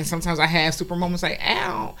bubbly, and sometimes I have super moments like,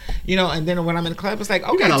 ow. And then when I'm in the club, it's like,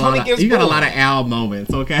 okay, Tony gives boy. You got a lot of Al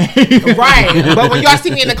moments, okay? Right. But when y'all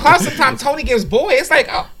see me in the club, sometimes Tony gives boy. It's like,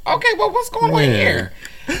 oh, okay, well, what's going on here?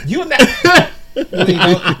 You know.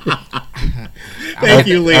 Thank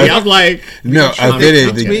you, Lee. I was like, no, a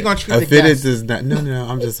fitted does not. No,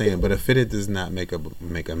 I'm just saying, but a fitted does not make a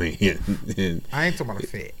man. I ain't talking about a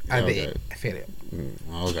fit. I did fitted.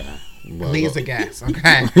 Okay. Well, Lee's a guess.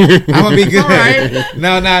 Okay, I'm gonna be good. Right.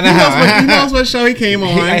 No. He knows what show he came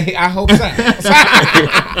on. I hope so.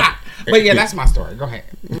 But yeah, that's my story. Go ahead.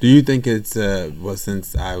 Do you think it's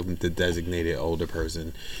since I'm the designated older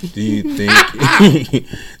person, do you think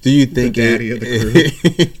the daddy of the crew?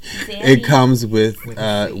 It comes with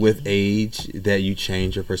age that you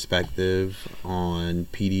change your perspective on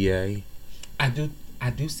PDA? I do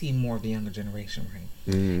see more of the younger generation, right?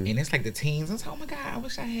 Mm-hmm. And it's like the teens. It's like, oh my God, I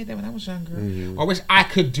wish I had that when I was younger. Mm-hmm. Or I wish I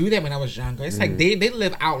could do that when I was younger. It's like they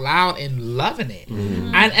live out loud and loving it.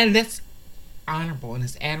 Mm-hmm. And that's honorable and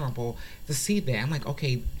it's admirable to see that. I'm like,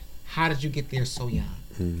 okay, how did you get there so young?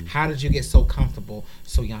 Mm-hmm. How did you get so comfortable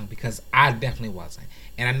so young? Because I definitely wasn't.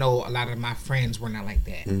 And I know a lot of my friends were not like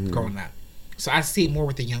that growing up. So I see it more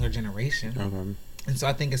with the younger generation. Okay. And so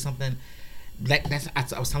I think it's something like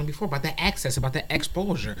I was telling before about that access, about that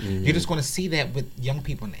exposure. Mm-hmm. You're just going to see that with young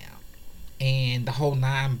people now. And the whole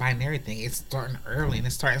non-binary thing, it's starting early, and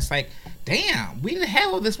it's like, damn, we didn't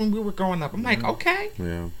have all this when we were growing up. I'm like, okay.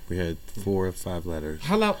 Yeah, we had 4 or 5 letters.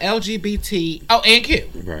 Hello, LGBT, and Q.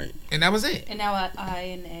 Right. And that was it. And now I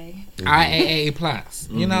and A. IAA plus,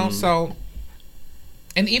 so.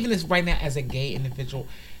 And even as right now, as a gay individual,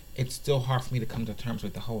 it's still hard for me to come to terms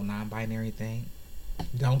with the whole non-binary thing.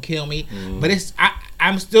 Don't kill me. But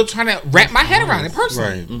I'm still trying to wrap my head around it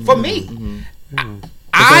personally. Right. For me.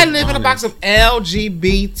 I live in a box of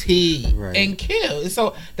LGBT and Q.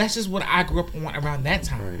 So that's just what I grew up on around that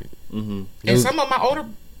time. Right. Mm-hmm. And some of my older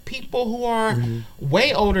people who are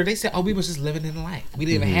way older, they said, oh, we was just living in life. We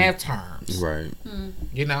didn't even have terms. Right.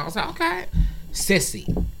 I was like, okay. Sissy.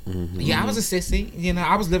 Mm-hmm. Yeah, I was a sissy.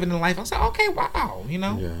 I was living in life. I was like, okay, wow.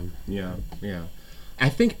 Yeah. I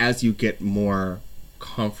think as you get more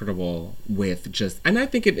comfortable with and I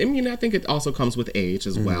think it also comes with age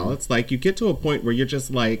as well. It's like you get to a point where you're just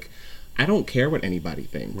like, I don't care what anybody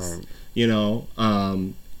thinks. Right.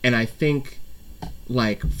 And I think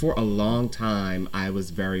like for a long time I was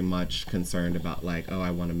very much concerned about like, oh, I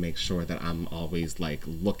want to make sure that I'm always like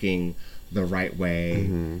looking the right way,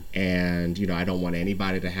 and I don't want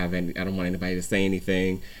anybody to say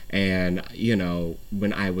anything, and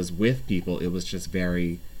when I was with people it was just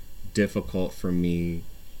very difficult for me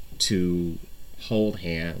to hold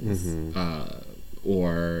hands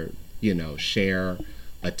or share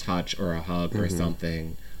a touch or a hug or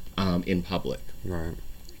something in public. Right.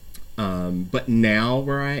 But now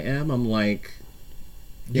where I am, I'm like,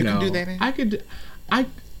 you can do that.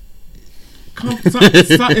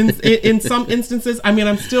 In some instances, I mean,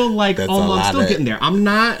 I'm still like, I'm still getting there. I'm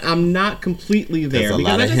not completely there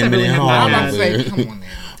because I just haven't really had come on now.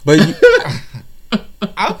 But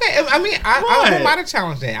okay, I mean, I don't mind to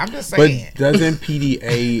challenge that. I'm just saying. But doesn't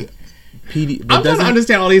PDA? I'm trying to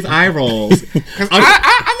understand all these eye rolls. Because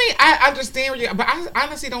I understand, but I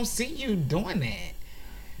honestly don't see you doing that.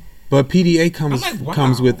 But PDA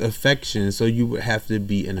comes with affection, so you would have to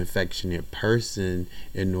be an affectionate person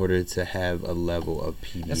in order to have a level of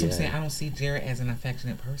PDA. That's what I'm saying. I don't see Jared as an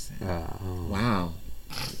affectionate person. Wow.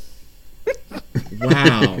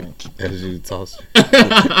 Wow. As you toss.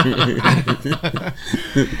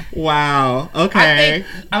 Wow. Okay.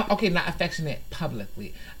 Okay, not affectionate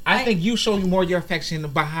publicly. I think you show more your affection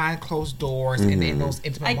behind closed doors and in those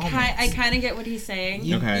intimate moments. I kind of get what he's saying.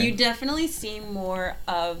 Okay. You definitely seem more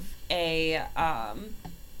of a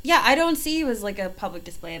I don't see you as like a public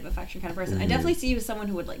display of affection kind of person. I definitely see you as someone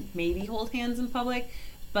who would like maybe hold hands in public,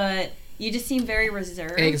 but you just seem very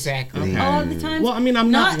reserved. Exactly. All the time. Well, I mean,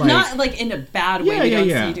 I'm not like in a bad way. We don't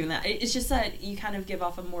see you doing that. It's just that you kind of give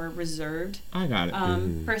off a more reserved. I got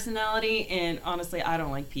it. Personality, and honestly, I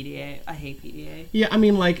don't like PDA. I hate PDA. Yeah, I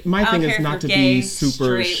mean, like my thing is not to be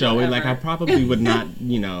super showy. Whatever. Like I probably would not,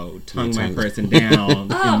 tongue my person down in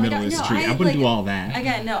the middle of the street. I wouldn't do all that.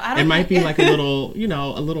 Again, no, I don't. It might be like a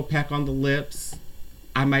little peck on the lips.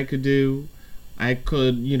 I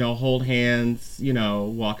could hold hands,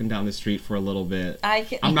 walking down the street for a little bit.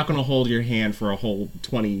 I'm not going to hold your hand for a whole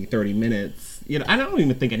 20, 30 minutes. I don't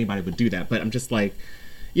even think anybody would do that, but I'm just like,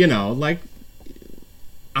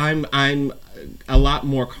 I'm a lot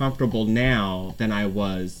more comfortable now than I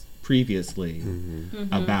was previously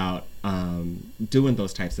about doing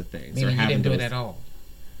those types of things. Meaning or you having didn't do it those, at all.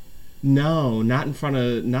 No, not in front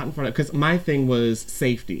of, because my thing was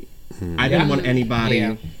safety. I didn't want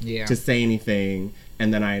anybody to say anything,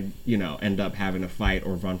 and then I, end up having to fight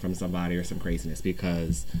or run from somebody or some craziness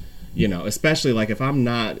because, especially like if I'm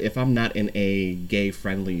not in a gay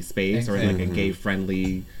friendly space or like a gay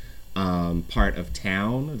friendly part of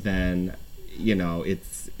town, then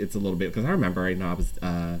it's a little bit, because I remember I was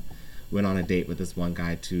went on a date with this one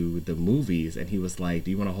guy to the movies, and he was like,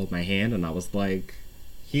 "Do you want to hold my hand?" And I was like,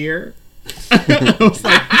 "Here." I was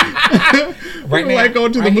like, right now, like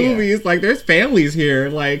going to the right movies, here. like there's families here,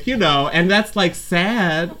 like and that's like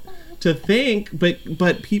sad to think,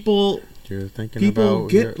 but people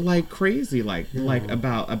get like crazy, like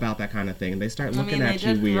about that kind of thing. They start looking at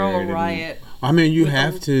you weird. Throw a riot. I mean, you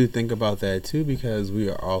have to think about that too, because we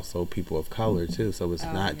are also people of color too. So it's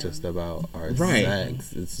not just about our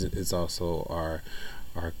sex; it's also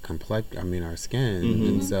our complex. I mean, our skin,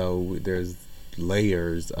 and so there's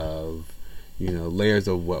layers of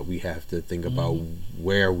what we have to think about,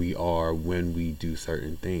 where we are when we do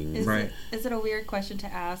certain things. Is it a weird question to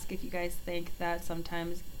ask if you guys think that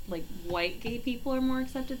sometimes like white gay people are more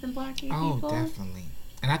accepted than black gay people? Oh, definitely.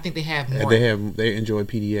 And I think they have more. They enjoy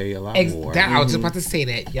PDA a lot more. I was just about to say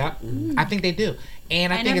that. Yep. I think they do.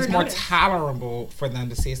 And I think it's more tolerable for them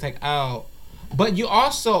to see. It's like, oh, but I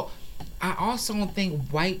also don't think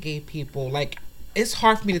white gay people, like, it's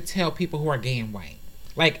hard for me to tell people who are gay and white.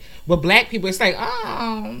 Like, with black people, it's like,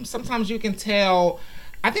 sometimes you can tell.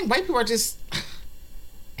 I think white people are just,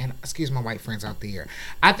 and excuse my white friends out there,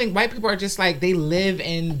 I think white people are just like, they live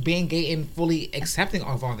in being gay and fully accepting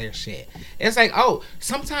of all their shit. It's like,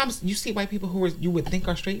 sometimes you see white people who you would think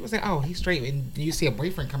are straight. You would say, oh, he's straight. And you see a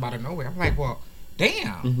boyfriend come out of nowhere. I'm like, well,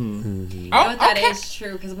 damn. That is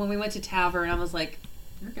true, because when we went to Tavern, I was like,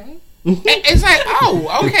 you're gay? It's like,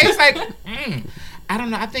 okay. It's like, I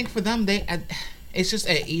don't know. I think for them, it's just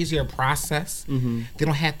an easier process. They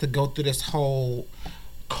don't have to go through this whole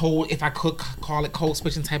code, if I could call it code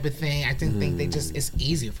switching type of thing. I think it's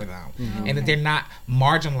easier for them, and that they're not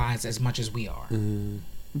marginalized as much as we are.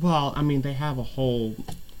 Well, I mean, they kind of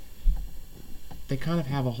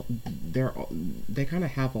have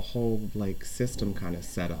a whole like system kind of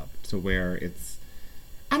set up to where it's,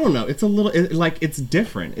 I don't know, it's a little it's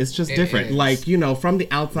different. It's just different. Is. Like, from the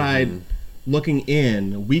outside looking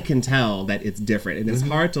in, we can tell that it's different, and it's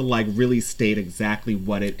hard to like really state exactly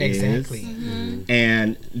what it is.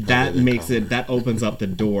 And that that opens up the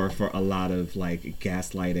door for a lot of like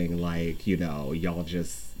gaslighting, like, y'all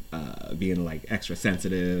just being like extra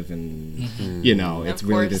sensitive, and it's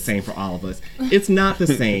really the same for all of us. It's not the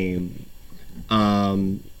same.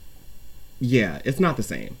 It's not the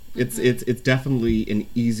same. It's definitely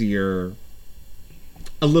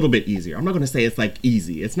a little bit easier. I'm not going to say it's like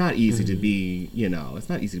easy. It's not easy to be, it's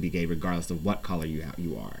not easy to be gay regardless of what color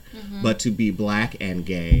you are. But to be black and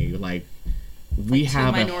gay, like, we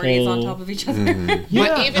have minorities on top of each other.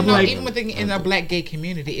 But even within the black gay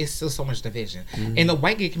community, it's still so much division. In the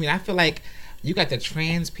white gay community, I feel like you got the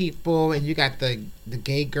trans people, and you got the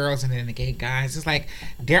gay girls, and then the gay guys. It's like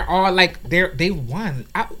they're all like they won.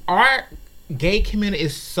 Our gay community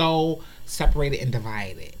is so separated and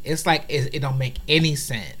divided. It's like it don't make any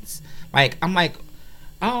sense. Like, I'm like,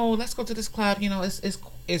 oh, let's go to this club.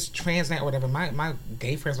 It's trans night or whatever. My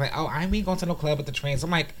gay friends are like, oh, I ain't going to no club with the trans.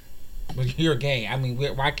 I'm like, well, you're gay. I mean,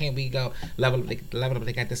 why can't we go level up?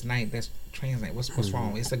 They got this night that's trans night. What's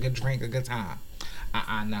wrong? It's a good drink, a good time. No,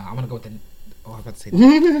 I want to go with the. Oh, I was about to say that.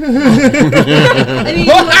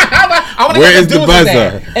 Where is the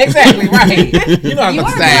buzzer? Exactly, right. You know what I'm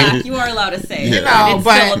about to say. Black, you are allowed to say it. It's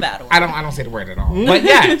but still a bad word. I don't say the word at all. But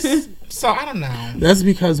yes. So I don't know. That's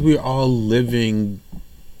because we're all living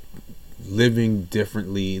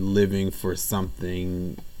differently, living for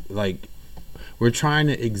something. Like, we're trying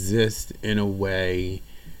to exist in a way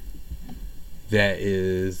that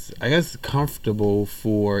is, I guess, comfortable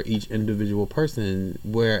for each individual person,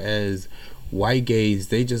 whereas white gays,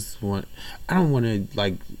 they just want, I don't want to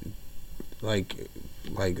like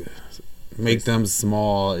make them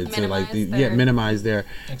small to like minimize their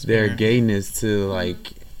gayness to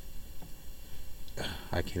like,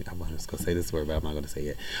 I'm just gonna say this word, but I'm not gonna say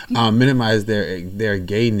it. Minimize their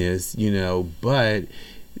gayness, but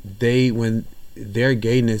when their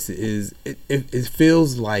gayness is, it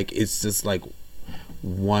feels like it's just like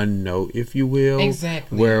one note, if you will,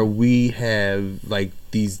 exactly, where we have like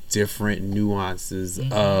these different nuances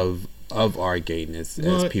of our gayness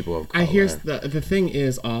as people of color. Here's the thing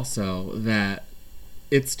is also that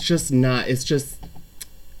it's just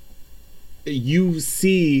you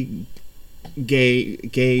see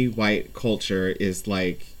gay white culture is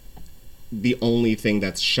like the only thing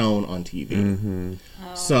that's shown on TV.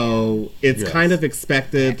 So it's kind of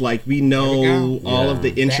expected. Like, we know all of the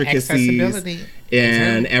intricacies,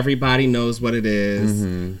 and everybody knows what it is.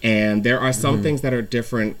 And there are some things that are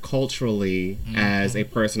different culturally as a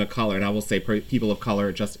person of color, and I will say people of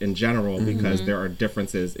color just in general, because there are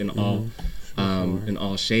differences in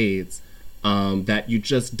all shades that you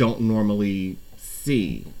just don't normally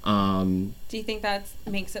see. Do you think that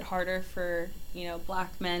makes it harder for,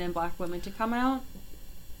 black men and black women to come out?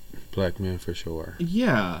 Black men for sure.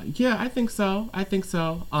 Yeah, I think so.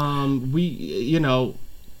 We,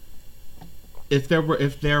 if there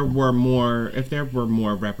were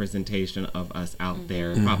more representation of us out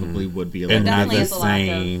there, probably would be a little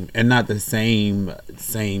and not the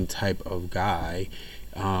same type of guy.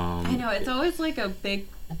 I know, it's always like a big,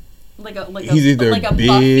 he's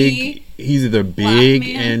either big,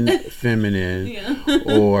 and feminine,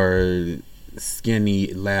 or skinny,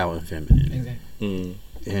 loud, and feminine. Exactly.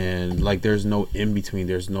 And like, there's no in between.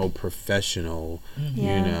 There's no professional.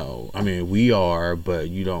 I mean, we are, but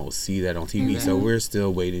you don't see that on TV. So we're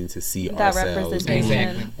still waiting to see that ourselves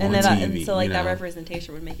representation, on TV. So that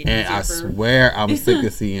representation would make it and easier. I swear, I'm sick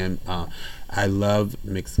of seeing. I love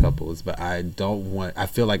mixed couples, but I don't want. I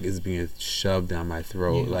feel like it's being shoved down my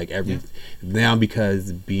throat, now,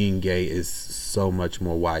 because being gay is so much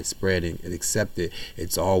more widespread and accepted.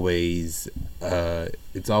 It's always a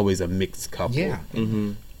mixed couple. Yeah.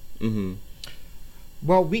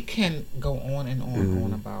 Well, we can go on and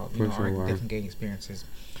on about our different gay experiences.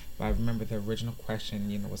 But I remember the original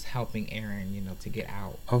question, was helping Aaron, to get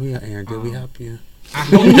out. Oh yeah, Aaron, did we help you? I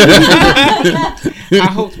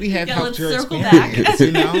hope we have helped your experience.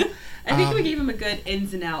 I think we gave him a good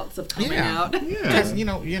ins and outs of coming out. Because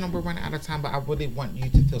we're running out of time, but I really want you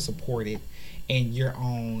to feel supported in your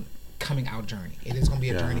own coming out journey. It is going to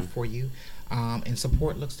be a journey for you, and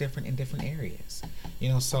support looks different in different areas.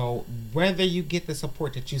 So whether you get the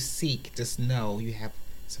support that you seek, just know you have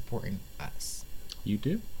support in us. You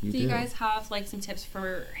do. Do you guys have some tips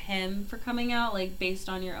for him for coming out, based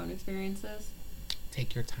on your own experiences?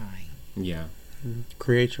 Take your time. Yeah.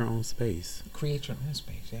 Create your own space. Create your own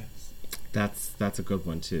space. Yes. That's a good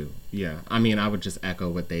one too. Yeah. I mean, I would just echo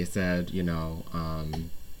what they said. I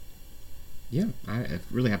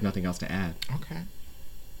really have nothing else to add. Okay.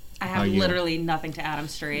 I have literally nothing to add. I'm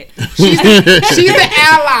straight. She's the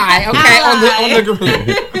ally. Okay, on the group.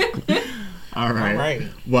 All right.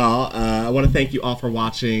 Well, I want to thank you all for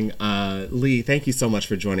watching. Lee, thank you so much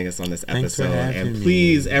for joining us on this episode. And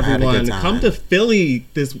please, everyone, come to Philly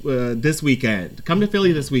this weekend. Come to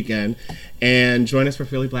Philly this weekend and join us for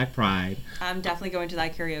Philly Black Pride. I'm definitely going to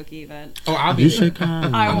that karaoke event. Oh, I'll be You there. should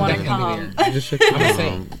come. I want to come. You should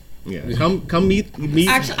come. Yeah, come meet.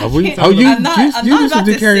 Actually, I'm not about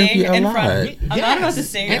to sing in front. I'm not about to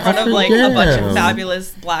sing in front of a bunch of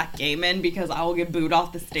fabulous black gay men because I will get booed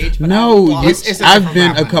off the stage. But I've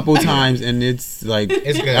been a couple times and it's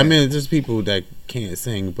it's good. I mean, there's people that can't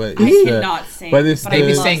sing, but I cannot sing. But it's they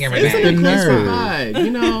be singing every it's day. the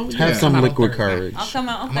nerve. Have some liquid courage. I'll come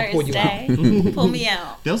out on Thursday. Pull me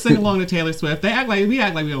out. They'll sing along to Taylor Swift. We act like we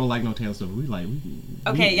don't like no Taylor Swift.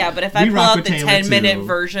 But if I pull out the 10-minute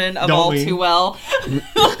version of All Too Well,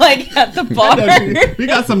 at the bar, we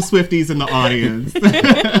got some Swifties in the audience.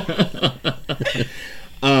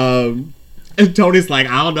 And Tony's like,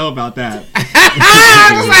 I don't know about that.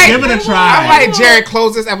 Give it a try. I'm like, Jared,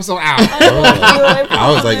 close this episode out.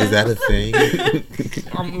 I was like, is that a thing?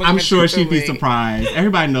 I'm sure she'd be surprised.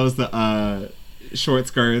 Everybody knows the short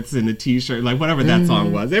skirts and the t-shirt, whatever that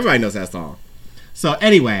song was. Everybody knows that song. So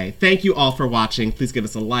anyway, thank you all for watching. Please give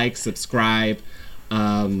us a like, subscribe,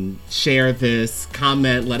 share this,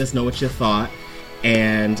 comment, let us know what you thought.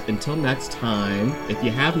 And until next time, if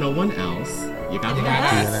you have no one else, you got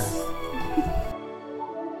us.